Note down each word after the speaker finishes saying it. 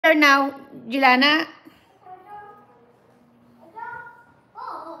Now, Jilana.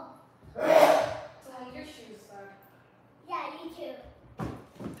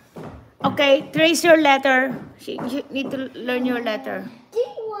 Okay, trace your letter. You need to learn your letter.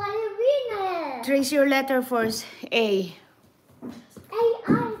 Trace your letter first. A. I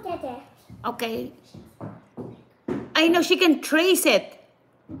get it. Okay. I know she can trace it.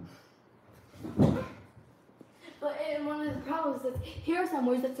 But one of the problems is here are some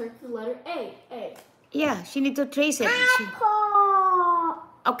words that start with the letter A. A. Yeah, she need to trace it. Apple.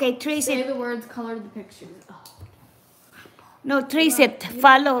 Okay, trace Say it. the words, color the pictures. Oh. No, trace it.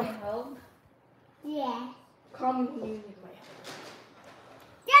 Follow. Yeah. Come with my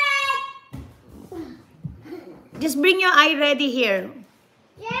Just bring your eye ready here.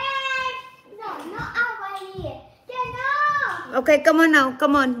 No, not already. No. Okay, come on now.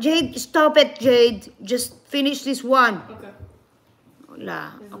 Come on. Jade, stop it, Jade. Just finish this one. Okay.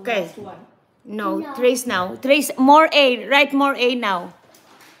 Hola. This is the Okay. last one. No, trace now. Trace more A. Write more A now.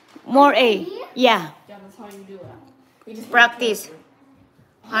 More A. Yeah. Yeah, that's how you do it. You just Practice.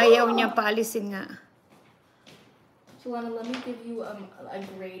 Ayaw niya paalisin nga. JILANA, let me give you a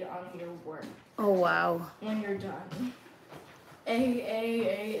grade on your work Oh, wow. when you're done. A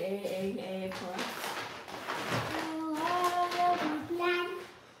plus.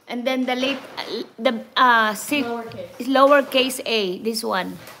 And then the Lowercase. is lowercase A. This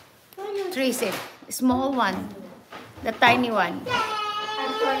one. Trace it. Small one. The tiny one.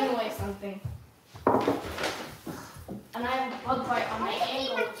 I'm throwing away something. And I have a bug bite on my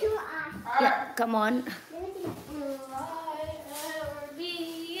ankle. Yeah, come on.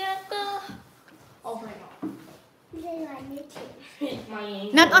 Oh my god. My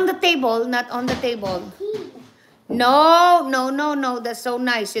ankle. Not on the table. Not on the table. No, no, no, no. That's so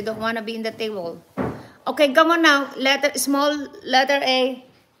nice. You don't want to be in the table. Okay, come on now. Small letter A.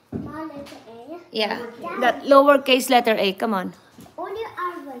 Small letter A? Yeah, that lowercase letter A. Come on. Only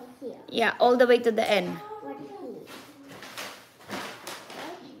R right here. Yeah, all the way to the end. What is it?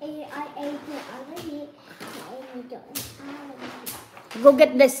 Go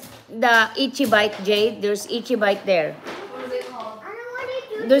get this, the 𝗍𝗵𝗶𝘀, Jade. There's 𝗍𝗵𝗶𝘀 there. What is it called? I don't want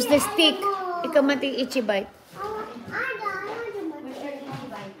to do There's the stick. Ikaw mati 𝗍𝗵𝗶𝘀.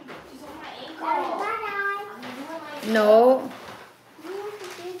 No.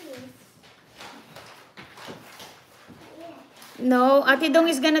 No, Ate Dong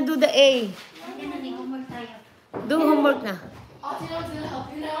is gonna do the A. Do homework na. Ate Dong's gonna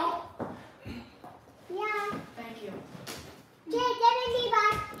help you now? Yeah. Thank you. Okay, get me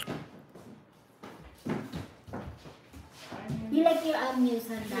back. You like your new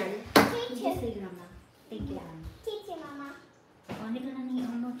sandal? Teacher. Sige, Mama. Thank you. Teacher, Mama. O, hindi ka na ni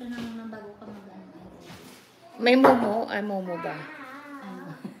ano to na bago ka mag-ano. May momo. Ay, momo ba?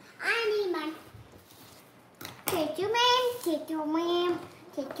 I need my teacher, ma'am. Teacher, ma'am.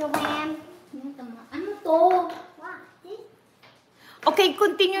 Teacher, ma'am. Ano to? What? This? Okay,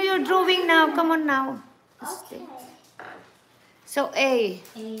 continue your drawing now. Come on now. Okay. So, A.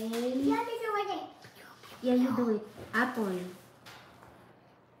 You have to do it. Yeah, you do it. Apple.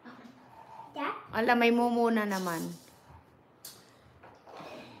 That? Ala, may momo na naman.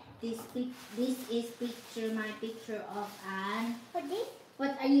 This is my picture of an... What this?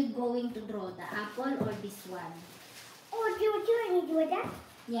 What are you going to draw? The apple or this one? Oh, do you do that?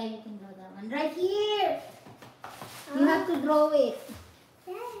 Yeah, you can draw that one. Right here! You have to draw it.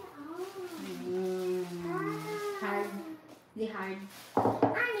 Yeah. Oh. Hard. The hard.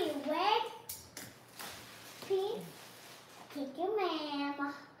 I need red, pink, teacher, ma'am.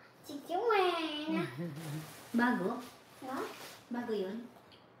 Teacher, ma'am. Bago? What? Bago yun?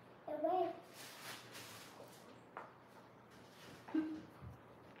 Red.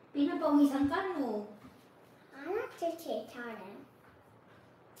 Pinapawisan ka, no? I like to take Toddler.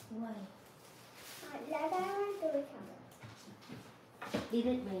 Why? Let her do it. Did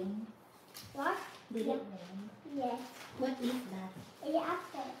it rain? What? Did it rain? Yes. What is that? Yeah,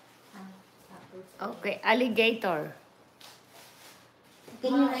 after. Apple. Okay, alligator.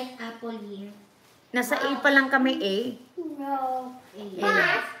 Can you write apple here? Nasa A pa lang kami, A. No. A.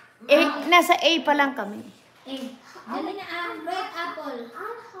 A, nasa A pa lang kami. A. Dali na, write apple.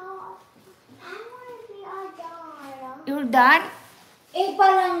 I want to be a dog. You're done? A pa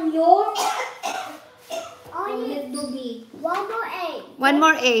lang yun? Oh, Let's do B. one more A. One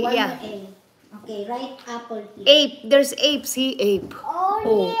more A, One yeah. more A. Okay, write apple here. Ape. There's ape. See, ape.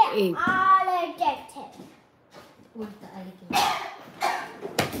 Only ape. alligator. Where's the alligator?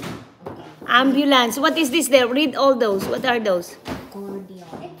 Ambulance. What is this there? Read all those. What are those?